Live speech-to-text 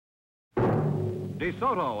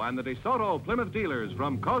DeSoto and the DeSoto Plymouth dealers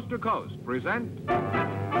from coast to coast present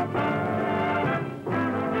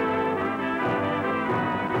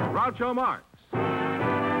Groucho Marx.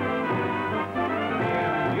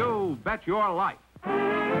 You Bet Your Life.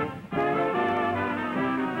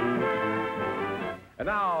 And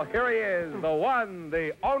now, here he is, the one,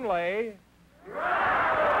 the only...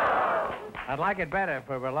 I'd like it better if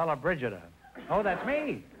it were Lulla Brigida. Oh, that's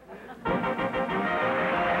me.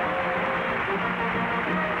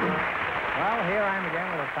 Well, here I am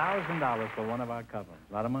again with $1,000 for one of our covers.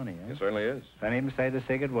 A lot of money, eh? It certainly is. If any of them say the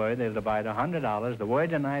secret word, they'll divide $100. The word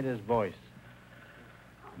tonight is voice.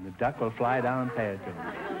 And the duck will fly down and pay it to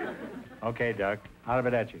him. Okay, duck.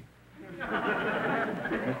 Arrivederci.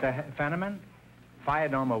 Mr. Fenneman, fire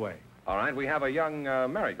dome away. All right, we have a young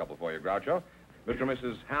married couple for you, Groucho. Mr. and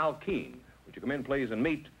Mrs. Hal Keene. Would you come in, please, and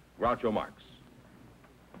meet Groucho Marx?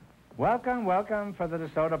 Welcome, welcome for the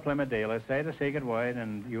DeSoto Plymouth dealer. Say the secret word,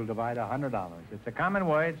 and you'll divide $100. It's a common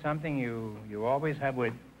word, something you always have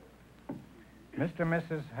with Mr. and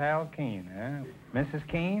Mrs. Hal Keene, eh? Mrs.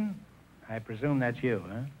 Keene, I presume that's you,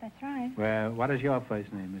 huh? That's right. Well, what is your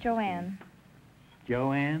first name, Mrs. Joanne. Keene?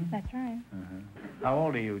 Joanne? That's right. Uh-huh. How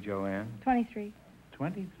old are you, Joanne? 23.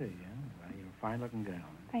 23, yeah? Well, you're a fine-looking girl.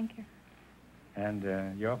 Thank you. And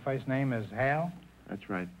your first name is Hal? That's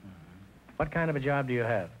right. Uh-huh. What kind of a job do you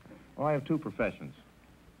have? Well, I have two professions.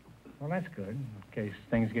 Well, that's good. In case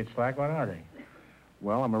things get slack, what are they?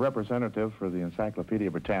 Well, I'm a representative for the Encyclopedia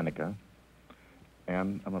Britannica,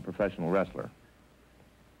 and I'm a professional wrestler.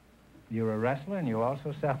 You're a wrestler, and you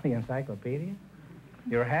also sell the encyclopedia?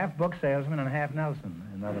 You're half book salesman and half Nelson,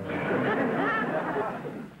 in other words.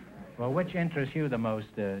 Well, which interests you the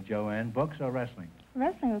most, Joanne, books or wrestling?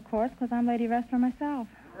 Wrestling, of course, because I'm lady wrestler myself.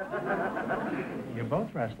 You're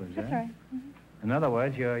both wrestlers, That's eh? right. Mm-hmm. In other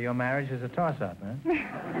words, your marriage is a toss-up, huh?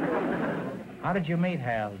 How did you meet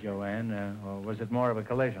Hal, Joanne, or was it more of a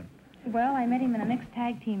collision? Well, I met him in a mixed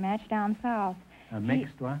tag team match down south. A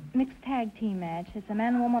mixed what? Mixed tag team match. It's a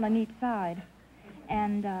man and woman on each side.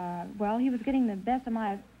 And, well, he was getting the best of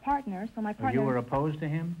my partner, so my partner... You were opposed to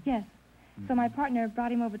him? Yes. So my partner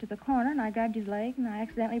brought him over to the corner, and I grabbed his leg, and I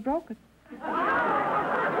accidentally broke it.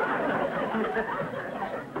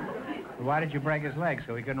 Why did you break his leg,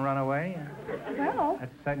 so he couldn't run away? Well...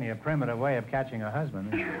 That's certainly a primitive way of catching a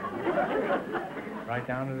husband. Right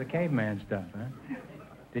down to the caveman stuff, huh?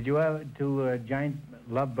 Did you ever, two giant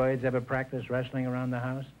lovebirds, ever practice wrestling around the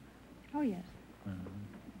house? Oh, yes.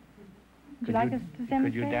 Would Could you like us to demonstrate?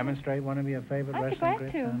 Could you demonstrate one of your favorite I'd be wrestling glad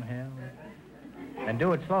grips to. on Hal? And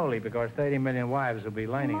do it slowly, because 30 million wives will be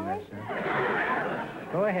learning this. Huh?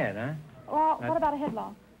 Go ahead, huh? Well, what about a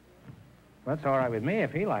headlock? That's all right with me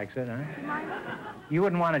if he likes it, huh? You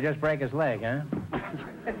wouldn't want to just break his leg, huh?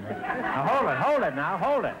 Now, hold it now,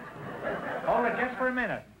 hold it. Hold it just for a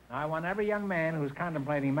minute. I want every young man who's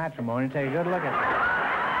contemplating matrimony to take a good look at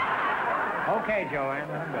it. Okay, Joanne,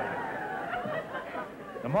 I'm good.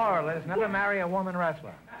 The moral is never marry a woman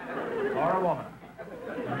wrestler. Or a woman.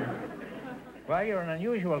 Well, you're an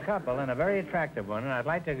unusual couple and a very attractive one, and I'd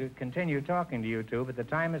like to continue talking to you two, but the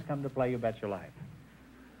time has come to play You Bet Your Life.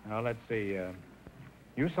 Now, let's see.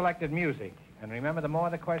 You selected music. And remember, the more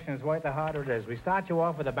the question is worth, the harder it is. We start you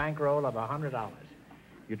off with a bankroll of $100.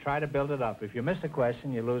 You try to build it up. If you miss a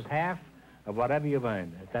question, you lose half of whatever you've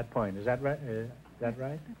earned at that point. Is that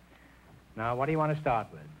right? Now, what do you want to start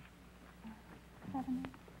with? 70.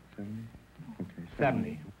 70? Okay,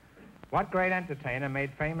 70. What great entertainer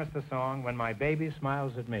made famous the song When My Baby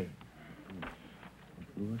Smiles at Me?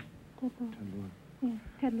 Lewis? Ted Lewis. Ted Lewis. Yeah,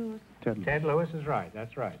 Ted Lewis. Ted Lewis. Ted Lewis is right.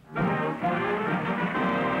 That's right.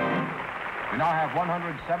 You now have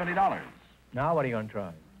 $170. Now, what are you going to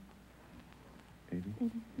try? 80?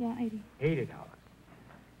 80. Yeah, 80. $80.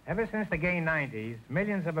 Ever since the gay 90s,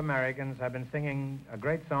 millions of Americans have been singing a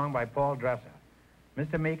great song by Paul Dresser.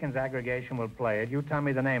 Mr. Meekin's aggregation will play it. You tell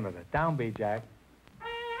me the name of it. Downbeat, Jack.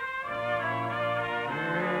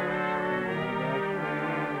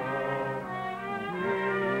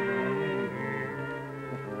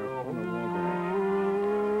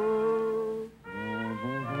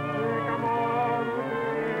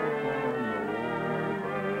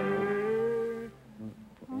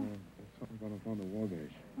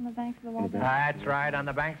 On the banks of the Wabash. That's right. On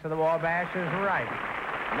the banks of the Wabash is right.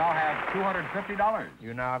 You now have $250.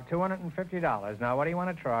 You now have $250. Now, what do you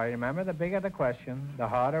want to try? Remember, the bigger the question, the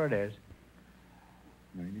harder it is.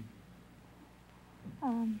 90?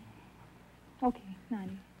 Okay,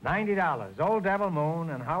 90. $90. Old Devil Moon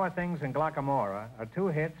and How Are Things in Glockamora are two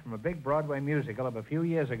hits from a big Broadway musical of a few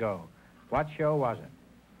years ago. What show was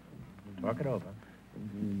it? Talk it over.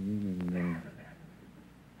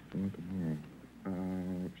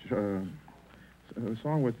 A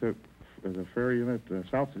song with the ferry in it,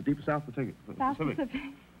 South, the deep South Pacific. South Pacific.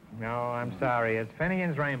 No, I'm sorry. It's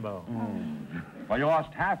Fenian's Rainbow. Well, you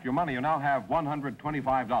lost half your money. You now have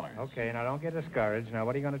 $125. Okay, now don't get discouraged. Now,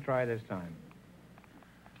 what are you going to try this time?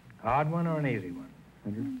 Hard one or an easy one?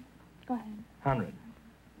 100. Go ahead. 100.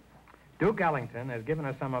 Duke Ellington has given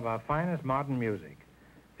us some of our finest modern music.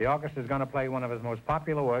 The orchestra is going to play one of his most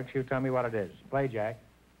popular works. You tell me what it is. Play, Jack.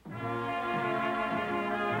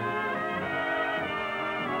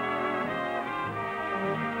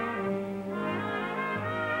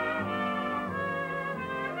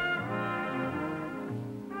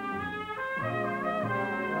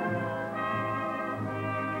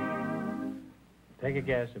 Take a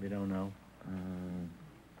guess if you don't know.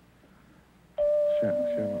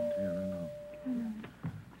 Charlotte, I don't know.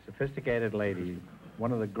 Sophisticated Lady.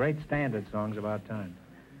 One of the great standard songs of our time.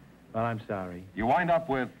 Well, I'm sorry. You wind up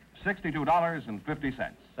with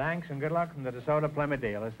 $62.50. Thanks and good luck from the DeSoto Plymouth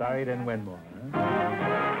dealer. Sorry you didn't win more. Huh?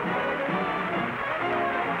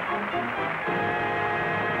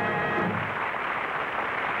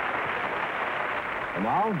 And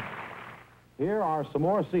now, here are some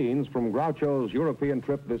more scenes from Groucho's European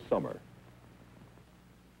trip this summer.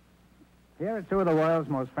 Here are two of the world's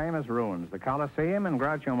most famous ruins, the Colosseum and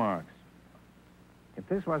Groucho Marx. If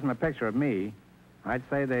this wasn't a picture of me, I'd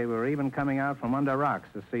say they were even coming out from under rocks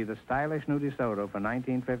to see the stylish new DeSoto for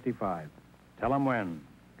 1955. Tell them when,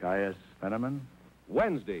 Gaius Fenneman.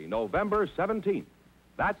 Wednesday, November 17th.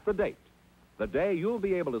 That's the date. The day you'll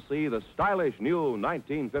be able to see the stylish new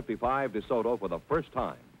 1955 DeSoto for the first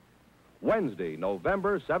time. Wednesday,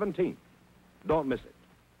 November 17th. Don't miss it.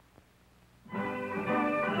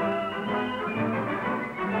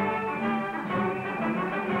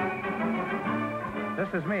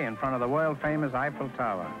 This is me in front of the world-famous Eiffel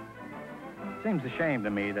Tower. Seems a shame to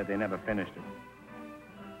me that they never finished it.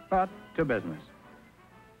 But to business.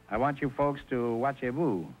 I want you folks to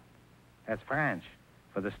watchez-vous. That's French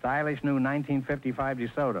for the stylish new 1955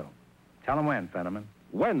 DeSoto. Tell them when, Fenneman.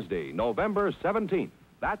 Wednesday, November 17th.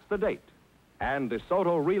 That's the date. And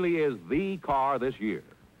DeSoto really is the car this year.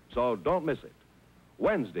 So don't miss it.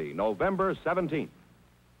 Wednesday, November 17th.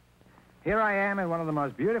 Here I am in one of the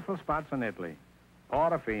most beautiful spots in Italy,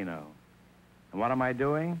 Portofino. And what am I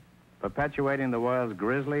doing? Perpetuating the world's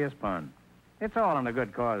grisliest pun. It's all in a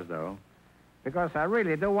good cause, though. Because I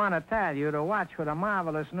really do want to tell you to watch for the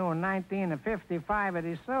marvelous new 1955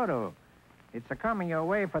 DeSoto. It's coming your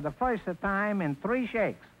way for the first time in 3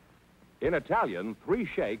 shakes. In Italian, 3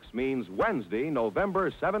 shakes means Wednesday,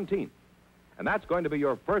 November 17th. And that's going to be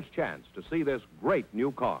your first chance to see this great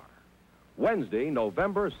new car. Wednesday,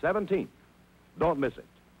 November 17th. Don't miss it.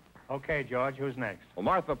 Okay, George, who's next? Well,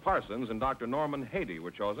 Martha Parsons and Dr. Norman Haiti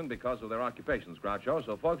were chosen because of their occupations, Groucho.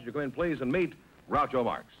 So, folks, you come in, please, and meet Groucho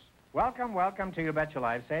Marx. Welcome, welcome to You Bet Your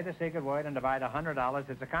Life. Say the secret word and divide $100.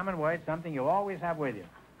 It's a common word, something you always have with you.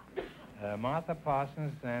 Martha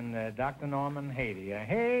Parsons and Dr. Norman Haiti.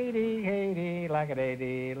 Haiti, Haiti,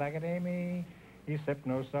 like-a-day-dee, like-a-day-me. He sipped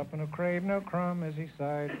no sup and no crave no crumb as he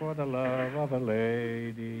sighed for the love of a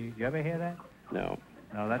lady. You ever hear that? No.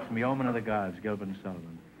 No, that's from The Omen of the Gods, Gilbert and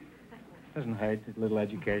Sullivan. Doesn't hurt, a little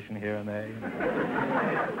education here and there. You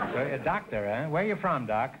know. So, a doctor, huh? Where you from,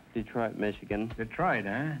 Doc? Detroit, Michigan. Detroit,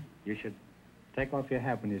 huh? You should take off your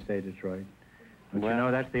hat when you say Detroit. Don't Well- you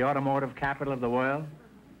know that's the automotive capital of the world?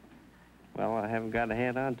 Well, I haven't got a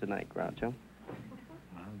hat on tonight, Groucho.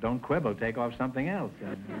 Well, don't quibble. Take off something else.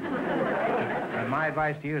 And my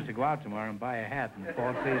advice to you is to go out tomorrow and buy a hat in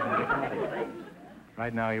fall season Detroit.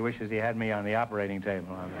 Right now, he wishes he had me on the operating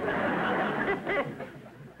table.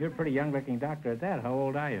 You're a pretty young-looking doctor at that. How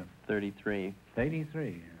old are you? 33.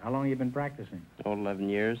 83. How long have you been practicing? Old 11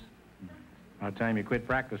 years. About time you quit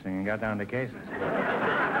practicing and got down to cases.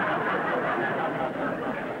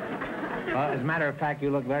 Well, as a matter of fact, you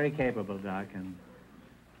look very capable, Doc, and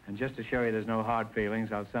just to show you there's no hard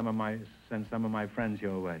feelings, I'll send some of my friends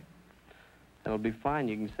your way. That'll be fine.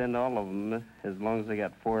 You can send all of them as long as they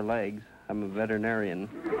got 4 legs. I'm a veterinarian.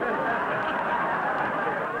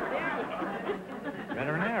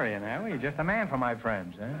 Veterinarian, huh? Well, you're just a man for my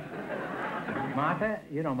friends, huh? Martha,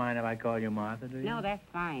 you don't mind if I call you Martha, do you? No, that's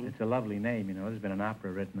fine. It's a lovely name, you know. There's been an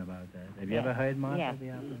opera written about that. Have you Yes. ever heard Martha, Yes.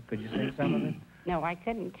 the opera? Could you sing some of it? No, I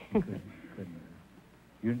couldn't. Couldn't.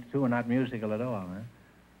 You two are not musical at all, huh?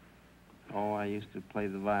 Oh, I used to play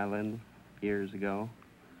the violin years ago.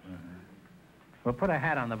 Well, put a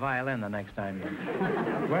hat on the violin the next time you...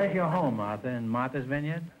 Where's your home, Martha? In Martha's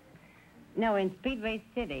Vineyard? No, in Speedway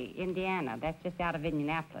City, Indiana. That's just out of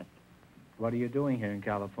Indianapolis. What are you doing here in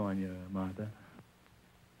California, Martha?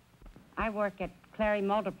 I work at Clary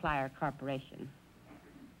Multiplier Corporation.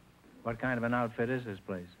 What kind of an outfit is this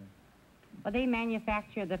place? Well, they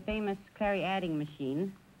manufacture the famous Clary adding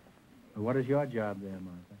machine. Well, what is your job there,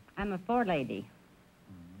 Martha? I'm a forelady.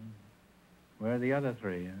 Where are the other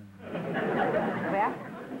three? Well,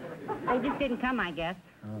 they just didn't come, I guess.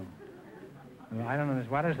 Oh. Well, I don't know.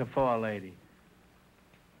 What is a forelady?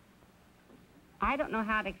 I don't know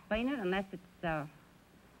how to explain it unless it's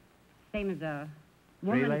same as a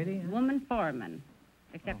Three lady? Huh? woman foreman.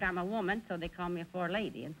 Except I'm a woman, so they call me a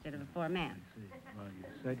forelady instead of a foreman. I see. Well, you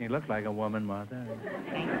certainly look like a woman, Martha.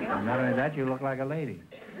 Thank you. And not only that, you look like a lady.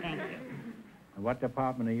 Thank you. And what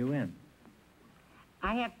department are you in?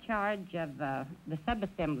 I have charge of the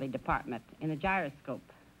subassembly department in the gyroscope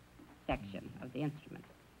section of the instrument.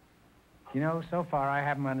 You know, so far I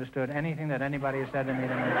haven't understood anything that anybody has said to me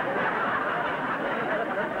tonight.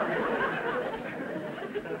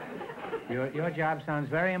 Your job sounds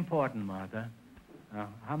very important, Martha.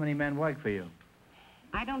 How many men work for you?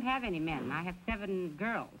 I don't have any men. I have 7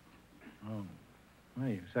 girls. Oh. Well,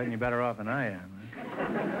 you're certainly better off than I am.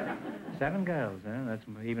 Huh? 7 girls, huh? That's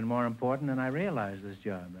even more important than I realized, this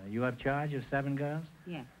job. You have charge of 7 girls?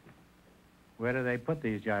 Yes. Where do they put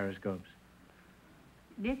these gyroscopes?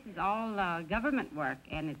 This is all government work,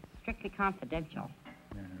 and it's strictly confidential.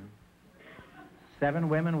 7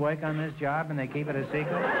 women work on this job, and they keep it a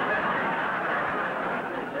secret?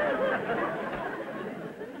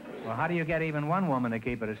 Well, how do you get even one woman to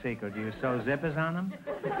keep it a secret? Do you sew zippers on them?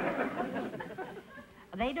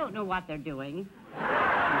 They don't know what they're doing. Well,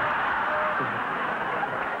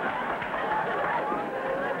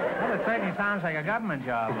 it certainly sounds like a government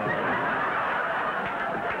job.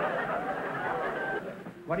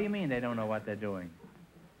 What do you mean they don't know what they're doing?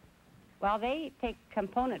 Well, they take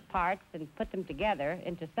component parts and put them together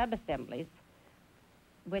into subassemblies,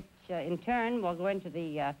 which in turn will go into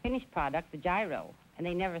the finished product, the gyro, and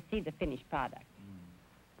they never see the finished product.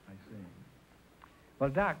 I see. Well,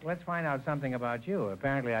 Doc, let's find out something about you.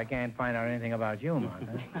 Apparently, I can't find out anything about you,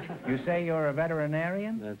 Martha. You say you're a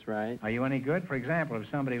veterinarian? That's right. Are you any good? For example, if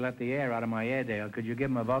somebody let the air out of my Airedale, could you give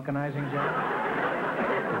him a vulcanizing job?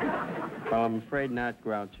 Well, I'm afraid not,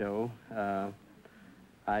 Groucho.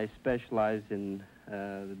 I specialize in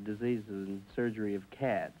the diseases and surgery of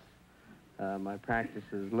cats. My practice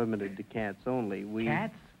is limited to cats only.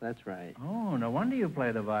 Cats? That's right. Oh, no wonder you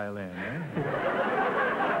play the violin, eh?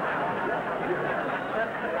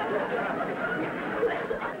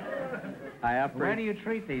 Where do you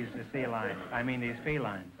treat these felines? I mean, these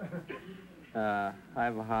felines. I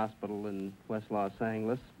have a hospital in West Los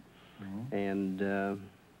Angeles, and the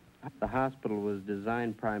hospital was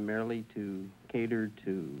designed primarily to cater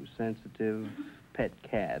to sensitive pet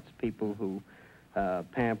cats, people who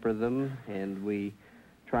pamper them, and we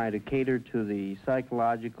try to cater to the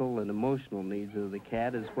psychological and emotional needs of the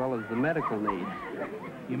cat as well as the medical needs.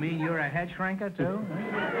 You mean you're a head shrinker, too?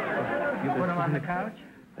 You put them on the couch?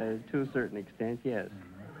 To a certain extent, yes.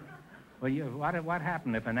 Well, what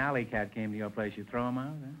happened if an alley cat came to your place? You throw them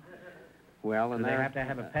out? Eh? Well, do they have to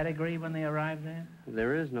have a pedigree when they arrive there?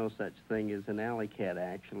 There is no such thing as an alley cat,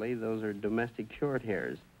 actually. Those are domestic short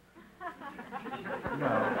hairs.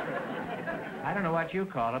 Well, I don't know what you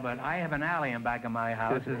call it, but I have an alley in back of my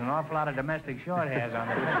house. There's an awful lot of domestic short hairs on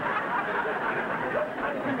the fence.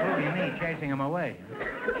 Including me chasing them away.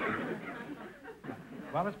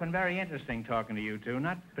 Well, it's been very interesting talking to you two.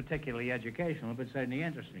 Not particularly educational, but certainly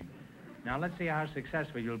interesting. Now, let's see how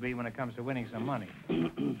successful you'll be when it comes to winning some money.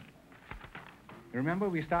 Remember,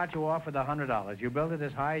 we start you off with $100. You build it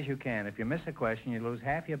as high as you can. If you miss a question, you lose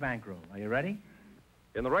half your bankroll. Are you ready?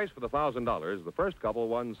 In the race for the $1,000, the first couple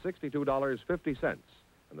won $62.50,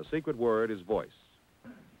 and the secret word is voice.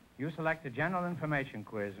 You select a general information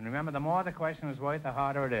quiz, and remember, the more the question is worth, the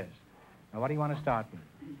harder it is. Now, what do you want to start with?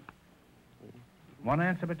 One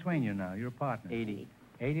answer between you now. You're a partner. $80.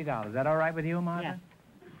 $80. Is that all right with you, Martha?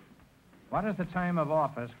 Yes. What is the term of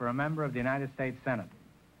office for a member of the United States Senate?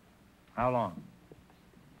 How long?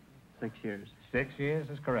 6 years. 6 years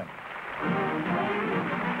is correct.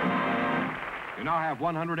 You now have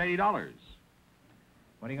 $180.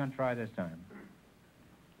 What are you going to try this time?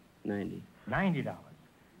 90. $90.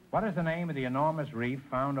 What is the name of the enormous reef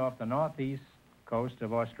found off the northeast coast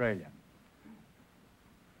of Australia?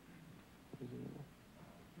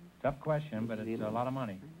 Tough question, but it's a lot of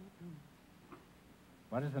money.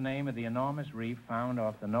 What is the name of the enormous reef found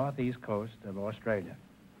off the northeast coast of Australia?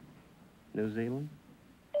 New Zealand?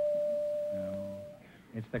 No.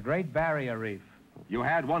 It's the Great Barrier Reef. You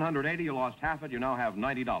had $180, you lost half it, you now have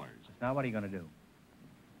 $90. Now, what are you going to do?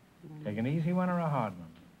 Take an easy one or a hard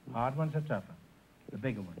one? Hard ones are tougher. The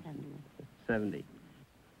bigger ones. 70.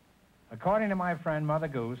 According to my friend Mother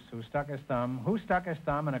Goose, who stuck his thumb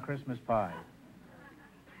in a Christmas pie?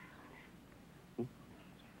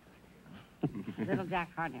 Little Jack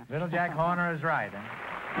Horner. Little Jack Horner is right, huh?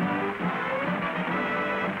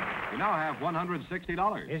 You now have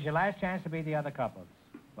 $160. Here's your last chance to beat the other couples.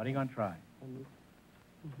 What are you going to try?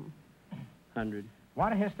 100.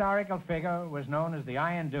 What historical figure was known as the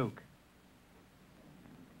Iron Duke?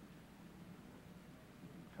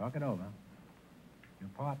 Talk it over. Your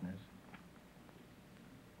partners.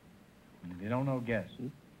 And if you don't know, guess.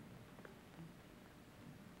 You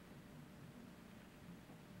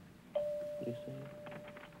say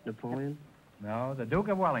Napoleon? No, the Duke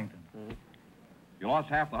of Wellington. You lost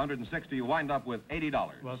half the 160. You wind up with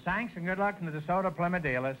 $80. Well, thanks and good luck from the DeSoto Plymouth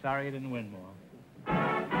dealer. Sorry you didn't win more.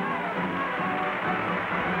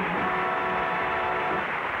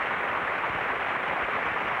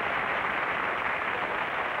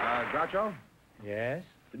 Groucho, Yes?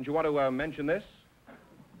 didn't you want to mention this?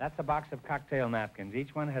 That's a box of cocktail napkins.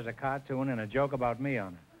 Each one has a cartoon and a joke about me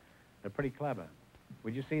on it. They're pretty clever.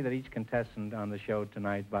 Would you see that each contestant on the show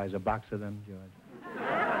tonight buys a box of them, George?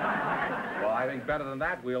 Well, I think better than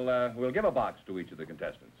that, we'll give a box to each of the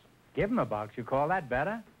contestants. Give them a box. You call that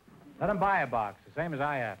better? Let them buy a box, the same as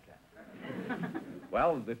I have to.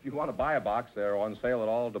 Well, if you want to buy a box, they're on sale at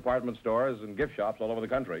all department stores and gift shops all over the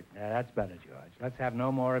country. Yeah, that's better, George. Let's have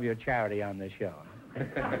no more of your charity on this show.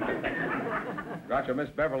 Groucho, Miss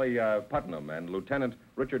Beverly Putnam and Lieutenant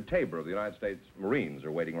Richard Tabor of the United States Marines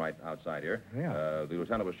are waiting right outside here. Yeah. The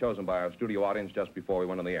lieutenant was chosen by our studio audience just before we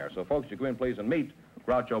went on the air. So, folks, you go in, please, and meet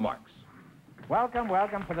Groucho Marx. Welcome,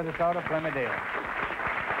 welcome to the DeSoto Plymouth dealer.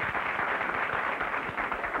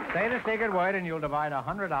 Say the secret word and you'll divide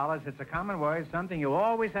 $100. It's a common word, something you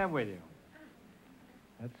always have with you.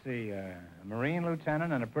 Let's see, a Marine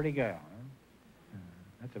lieutenant and a pretty girl, huh?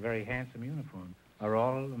 That's a very handsome uniform. Are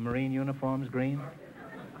all Marine uniforms green?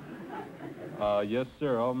 Yes,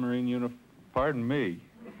 sir. All Marine Pardon me.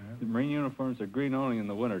 The Marine uniforms are green only in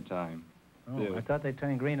the wintertime. Oh, Yeah. I thought they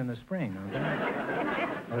turned green in the spring, don't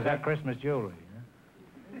they? Or was that Christmas jewelry?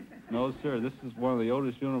 No, sir. This is one of the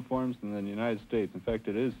oldest uniforms in the United States. In fact,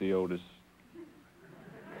 it is the oldest.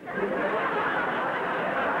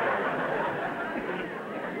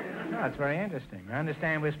 Oh, that's very interesting. I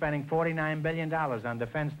understand we're spending $49 billion on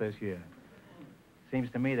defense this year. Seems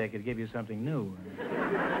to me they could give you something new.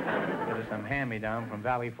 Get us some hand-me-down from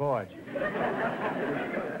Valley Forge.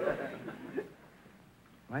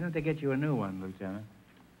 Why don't they get you a new one, Lieutenant?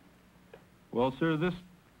 Well, sir, this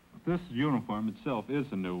uniform itself is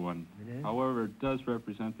a new one. It is? However, it does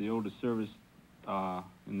represent the oldest service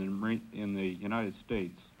in the United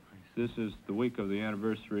States. This is the week of the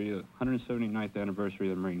anniversary, 179th anniversary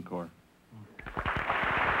of the Marine Corps.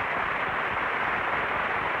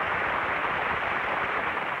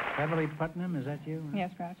 Beverly Putnam, is that you?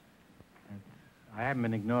 Yes, Grouch. I haven't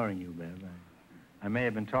been ignoring you, Bev. I may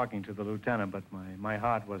have been talking to the lieutenant, but my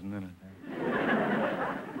heart wasn't in it.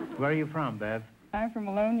 Where are you from, Bev? I'm from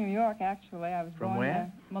Malone, New York, actually. I was From born where?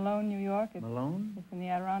 there. Malone, New York. Malone? It's in the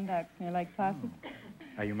Adirondacks near Lake Placid.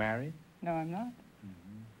 Are you married? No, I'm not.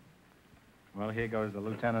 Well, here goes the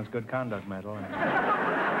lieutenant's good conduct medal.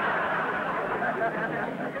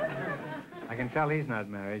 I can tell he's not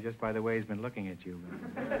married just by the way he's been looking at you.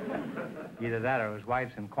 Either that or his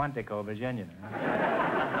wife's in Quantico, Virginia.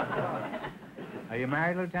 Are you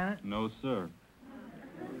married, Lieutenant? No, sir.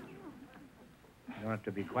 You don't have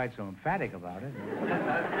to be quite so emphatic about it.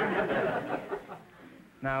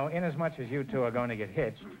 Now, inasmuch as you two are going to get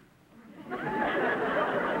hitched,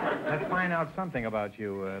 let's find out something about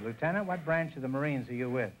you. Lieutenant, what branch of the Marines are you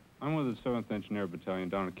with? I'm with the 7th Engineer Battalion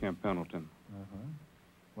down at Camp Pendleton. Uh-huh.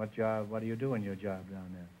 What do you do in your job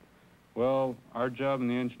down there? Well, our job in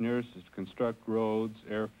the engineers is to construct roads,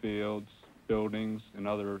 airfields, buildings, and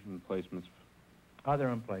other emplacements. Other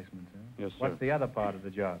emplacements, huh? Yes, sir. What's the other part of the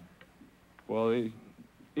job? Well,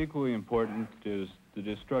 equally important is the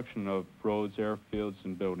destruction of roads, airfields,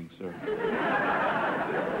 and buildings, sir.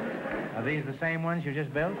 Are these the same ones you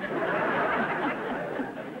just built?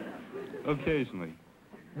 Occasionally.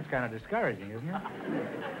 It's kind of discouraging, isn't it?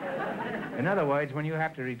 In other words, when you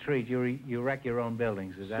have to retreat, you wreck your own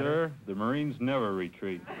buildings, is that it? Sir, the Marines never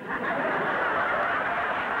retreat.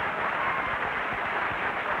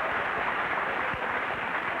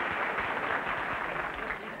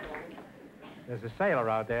 There's a sailor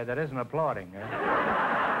out there that isn't applauding.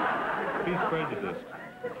 He's prejudiced.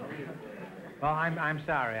 Well, I'm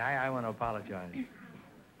sorry. I want to apologize.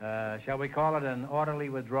 Shall we call it an orderly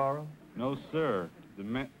withdrawal? No, sir.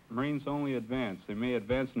 The Marines only advance. They may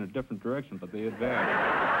advance in a different direction, but they advance.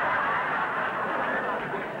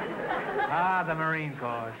 Ah, the Marine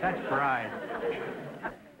Corps. Such pride.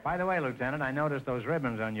 By the way, Lieutenant, I noticed those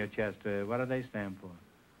ribbons on your chest. What do they stand for?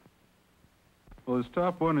 Well, this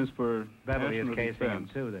top one is for Beverly is national casing them,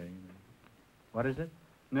 defense. too, there. What is it?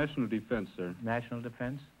 National defense, sir. National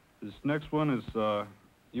defense? This next one is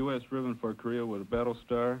U.S. ribbon for Korea with a battle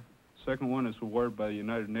star. Second one is awarded by the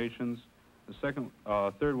United Nations. The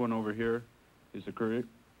third one over here is the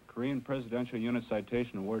Korean Presidential Unit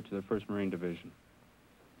Citation Award to the 1st Marine Division.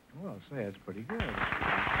 Well, say, that's pretty good. Thank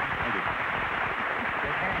you.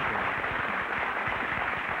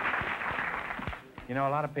 You know,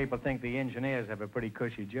 a lot of people think the engineers have a pretty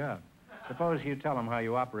cushy job. Suppose you tell them how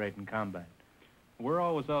you operate in combat. We're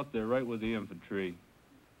always out there right with the infantry,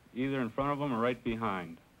 either in front of them or right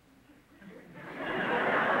behind.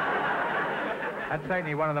 That's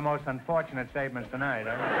certainly one of the most unfortunate statements tonight,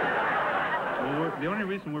 huh? Well, the only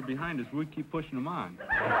reason we're behind is we keep pushing them on.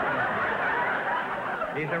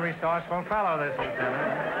 He's a resourceful fellow, this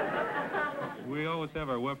lieutenant. We always have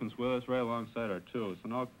our weapons with us right alongside our tools,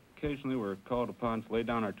 and occasionally we're called upon to lay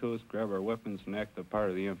down our tools, grab our weapons, and act a part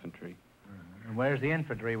of the infantry. And where's the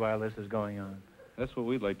infantry while this is going on? That's what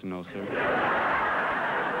we'd like to know, sir.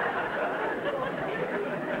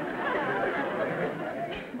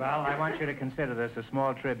 Well, I want you to consider this a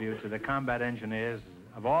small tribute to the combat engineers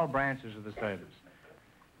of all branches of the service.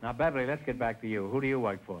 Now, Beverly, let's get back to you. Who do you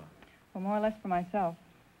work for? Well, more or less for myself.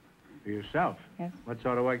 For yourself? Yes. What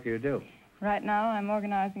sort of work do you do? Right now, I'm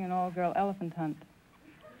organizing an all-girl elephant hunt.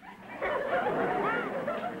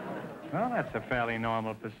 Well, that's a fairly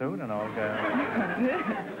normal pursuit, an all-girl.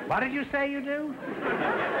 What did you say you do?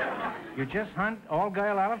 You just hunt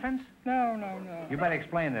all-girl elephants? No, no, no. You better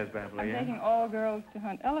explain this, Beverly. I'm taking all girls to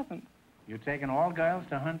hunt elephants. You're taking all girls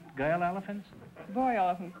to hunt girl elephants? Boy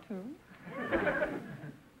elephants, too.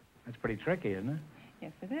 That's pretty tricky, isn't it?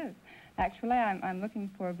 Yes, it is. Actually, I'm looking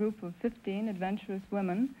for a group of 15 adventurous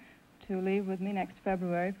women to leave with me next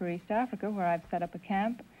February for East Africa, where I've set up a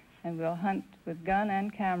camp, and we'll hunt with gun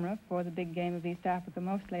and camera for the big game of East Africa,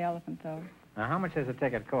 mostly elephant, though. Now, how much does a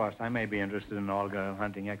ticket cost? I may be interested in an all-girl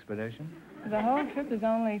hunting expedition. The whole trip is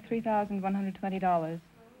only $3,120.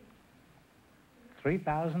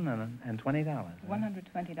 $3,020?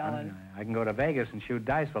 $120. I can go to Vegas and shoot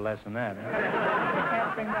dice for less than that. You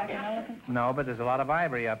can't bring back an elephant? No, but there's a lot of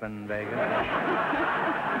ivory up in Vegas.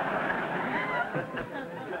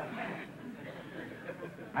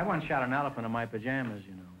 I once shot an elephant in my pajamas,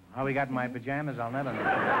 you know. How he got in my pajamas, I'll never know.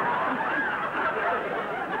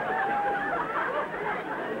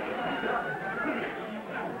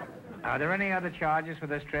 Are there any other charges for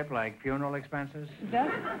this trip, like funeral expenses?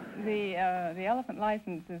 Just the elephant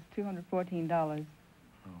license is $214.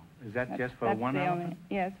 Oh, is that just for one elephant?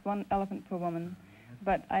 Yes, one elephant per woman.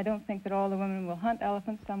 But I don't think that all the women will hunt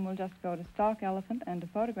elephants. Some will just go to stalk elephant and to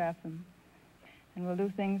photograph them. And we'll do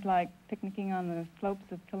things like picnicking on the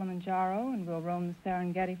slopes of Kilimanjaro, and we'll roam the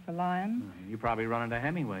Serengeti for lion. You probably run into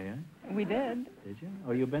Hemingway, eh? We did. Did you?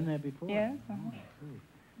 Oh, you've been there before? Yes. Oh,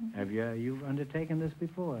 have you've undertaken this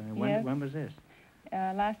before? Yes. When was this?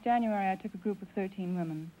 Last January, I took a group of 13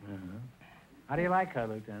 women. Uh-huh. How do you like her,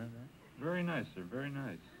 Lieutenant? Very nice, sir, very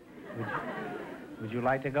nice. Would you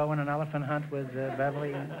like to go on an elephant hunt with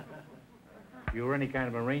Beverly? If you were any kind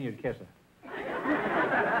of a Marine, you'd kiss her.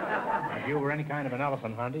 If you were any kind of an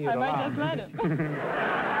elephant hunter, you'd allow I might just let him. Come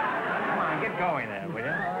on, get going there, will you?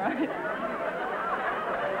 All right.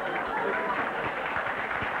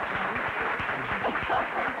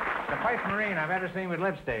 The first Marine I've ever seen with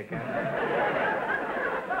lipstick.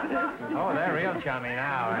 Oh, they're real chummy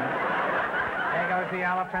now. Huh? There goes the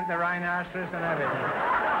elephant, the rhinoceros, and everything.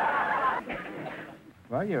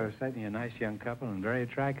 Well, you're certainly a nice young couple and very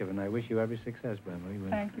attractive, and I wish you every success, Beverly.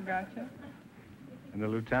 Thank you, Groucho. And the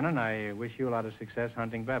Lieutenant, I wish you a lot of success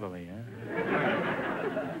hunting Beverly, huh?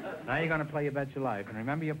 Now you're going to play your bet your life, and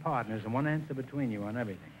remember your partners and one answer between you on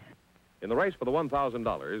everything. In the race for the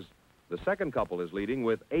 $1,000, the second couple is leading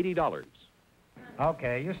with $80.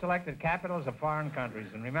 Okay, you selected capitals of foreign countries,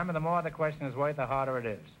 and remember, the more the question is worth, the harder it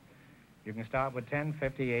is. You can start with 10,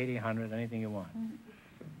 50, 80, 100, anything you want.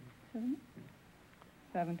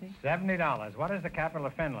 70. $70. What is the capital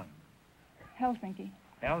of Finland? Helsinki.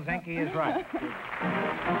 Helsinki is right.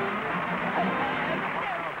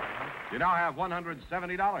 You now have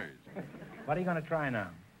 $170. What are you going to try now?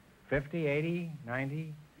 50, 80,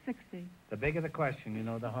 90? 60. The bigger the question, you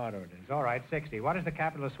know, the harder it is. All right, 60. What is the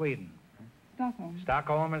capital of Sweden? Stockholm.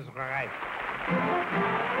 Stockholm is right.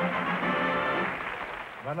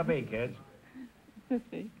 What'll it be, kids?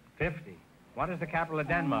 50. 50. What is the capital of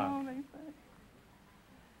Denmark? Oh, they say.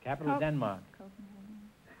 Capital of Denmark. Copenhagen.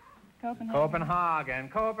 Copenhagen.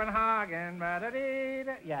 Copenhagen.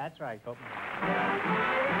 Ba-da-dee-da. Yeah, that's right, Copenhagen.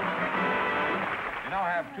 You now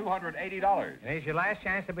have $280. And here's your last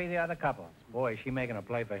chance to be the other couple. Boy, is she making a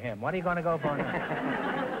play for him. What are you going to go for now?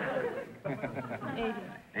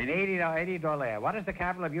 80 dollars. What is the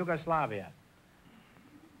capital of Yugoslavia?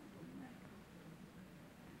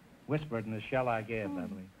 Whispered in the shell I gave, I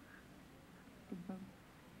believe.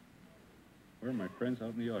 Where are my friends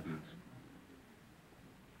out in the audience?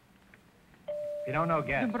 If you don't know,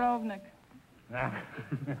 guess. Dubrovnik.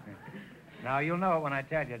 Now, you'll know it when I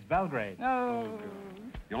tell you. It's Belgrade. Oh.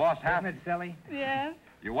 You lost half. Isn't it silly? Yes.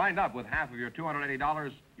 You wind up with half of your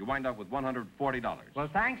 $280. You wind up with $140. Well,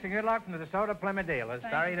 thanks and good luck from the DeSoto Plymouth dealers.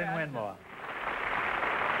 Thank Sorry you, you didn't Groucho. win more.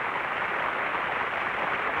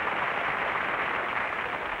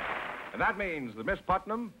 And that means that Miss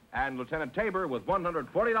Putnam and Lieutenant Tabor with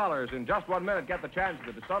 $140 in just 1 minute get the chance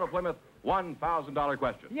at the DeSoto Plymouth $1,000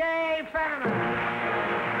 question. Yay, Fenneman!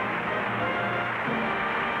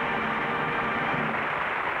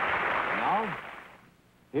 Now,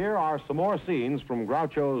 here are some more scenes from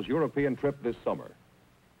Groucho's European trip this summer.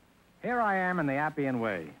 Here I am in the Appian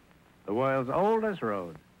Way, the world's oldest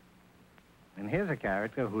road. And here's a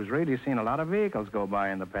character who's really seen a lot of vehicles go by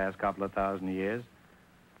in the past couple of thousand years.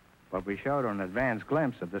 But we showed her an advanced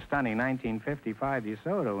glimpse of the stunning 1955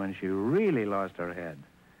 DeSoto, and she really lost her head.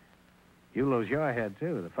 You lose your head,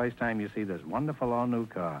 too, the first time you see this wonderful all-new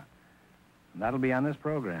car. And that'll be on this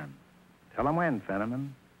program. Tell them when,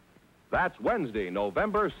 Fenneman. That's Wednesday,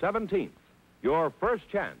 November 17th. Your first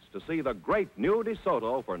chance to see the great new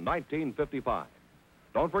DeSoto for 1955.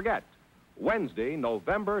 Don't forget, Wednesday,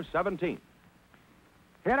 November 17th.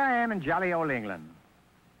 Here I am in jolly old England.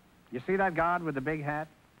 You see that guard with the big hat?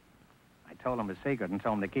 I told him a secret and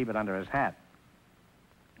told him to keep it under his hat.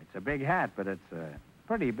 It's a big hat, but it's a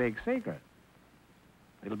pretty big secret.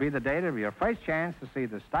 It'll be the date of your first chance to see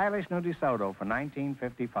the stylish new DeSoto for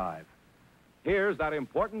 1955. Here's that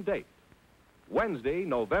important date. Wednesday,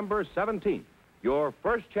 November 17th. Your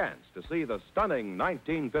first chance to see the stunning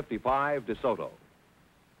 1955 DeSoto.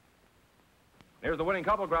 Here's the winning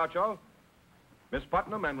couple, Groucho. Miss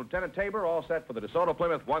Putnam and Lieutenant Tabor all set for the DeSoto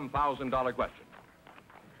Plymouth $1,000 question.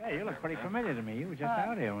 Hey, you look pretty familiar to me. You were just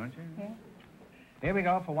out here, weren't you? Yeah. Here we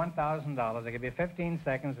go for $1,000. I'll give you 15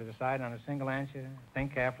 seconds to decide on a single answer.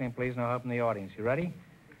 Think carefully and please no help from the audience. You ready?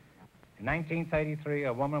 In 1933,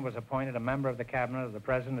 a woman was appointed a member of the cabinet of the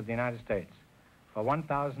President of the United States. For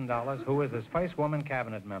 $1,000, who was this first woman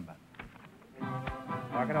cabinet member?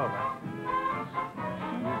 Talk it over.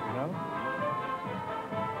 You know?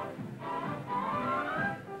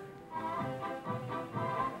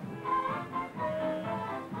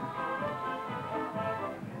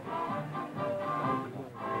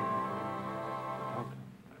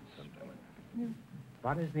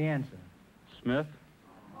 What is the answer? Smith?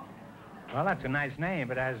 Well, that's a nice name,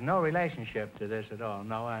 but it has no relationship to this at all.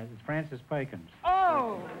 No, it's Francis Perkins.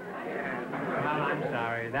 Oh! Well, I'm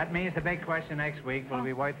sorry. That means the big question next week will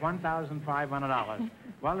be worth $1,500.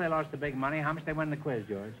 Well, they lost the big money. How much they win in the quiz,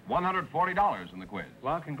 George? $140 in the quiz.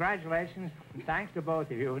 Well, congratulations. And thanks to both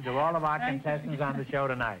of you and to all of our contestants on the show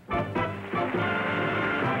tonight.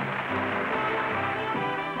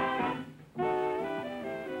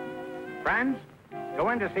 Friends, go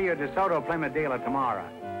in to see your DeSoto Plymouth dealer tomorrow.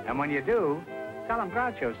 And when you do, tell him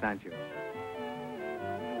Groucho sent you.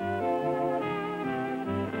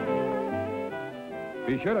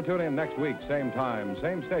 Be sure to tune in next week, same time,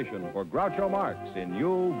 same station, for Groucho Marx in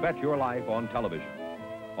You Bet Your Life on television.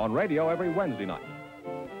 On radio every Wednesday night.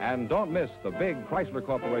 And don't miss the big Chrysler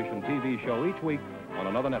Corporation TV show each week on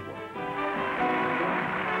another network.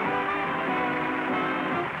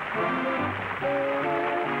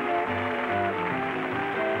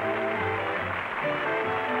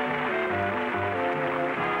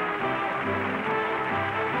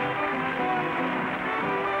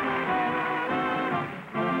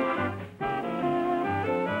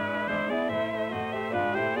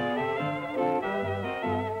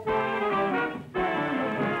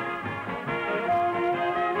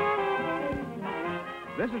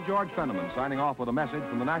 This is George Fenneman signing off with a message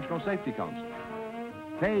from the National Safety Council.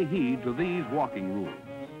 Pay heed to these walking rules.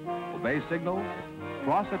 Obey signals,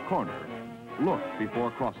 cross a corner, look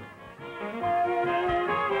before crossing.